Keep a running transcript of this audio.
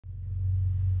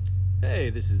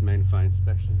Hey, this is Magnify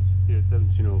Inspections here at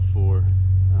 1704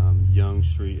 Young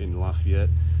Street in Lafayette.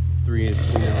 3-inch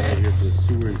clean out right here for the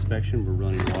sewer inspection. We're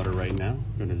running water right now.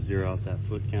 We're going to zero out that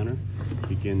foot counter,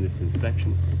 begin this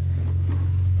inspection.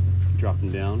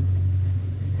 Dropping down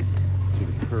to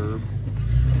the curb,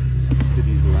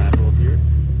 city's lateral here.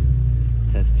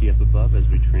 Test tee up above as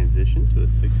we transition to a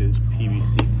 6-inch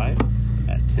PVC pipe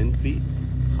at 10 feet.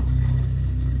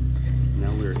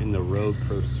 Now we're in the road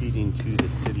proceeding to the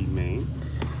city main.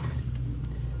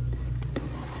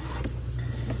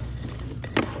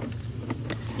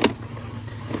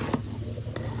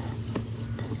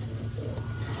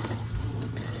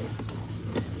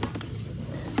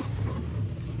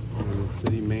 And the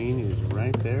city main is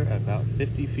right there at about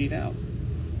 50 feet out.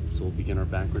 So we'll begin our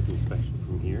backwards inspection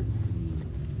from here.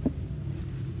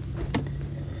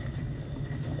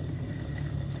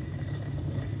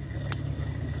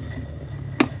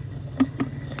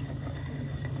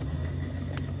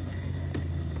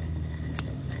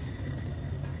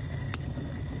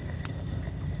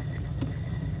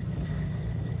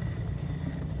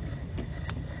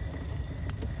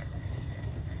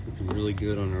 Really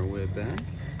good on our way back.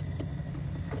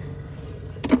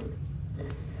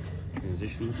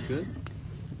 Transition looks good.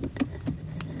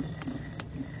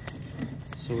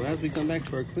 So as we come back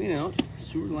to our clean out,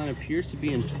 sewer line appears to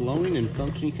be in flowing and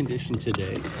functioning condition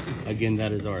today. Again,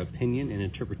 that is our opinion and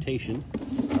interpretation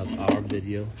of our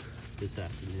video this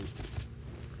afternoon.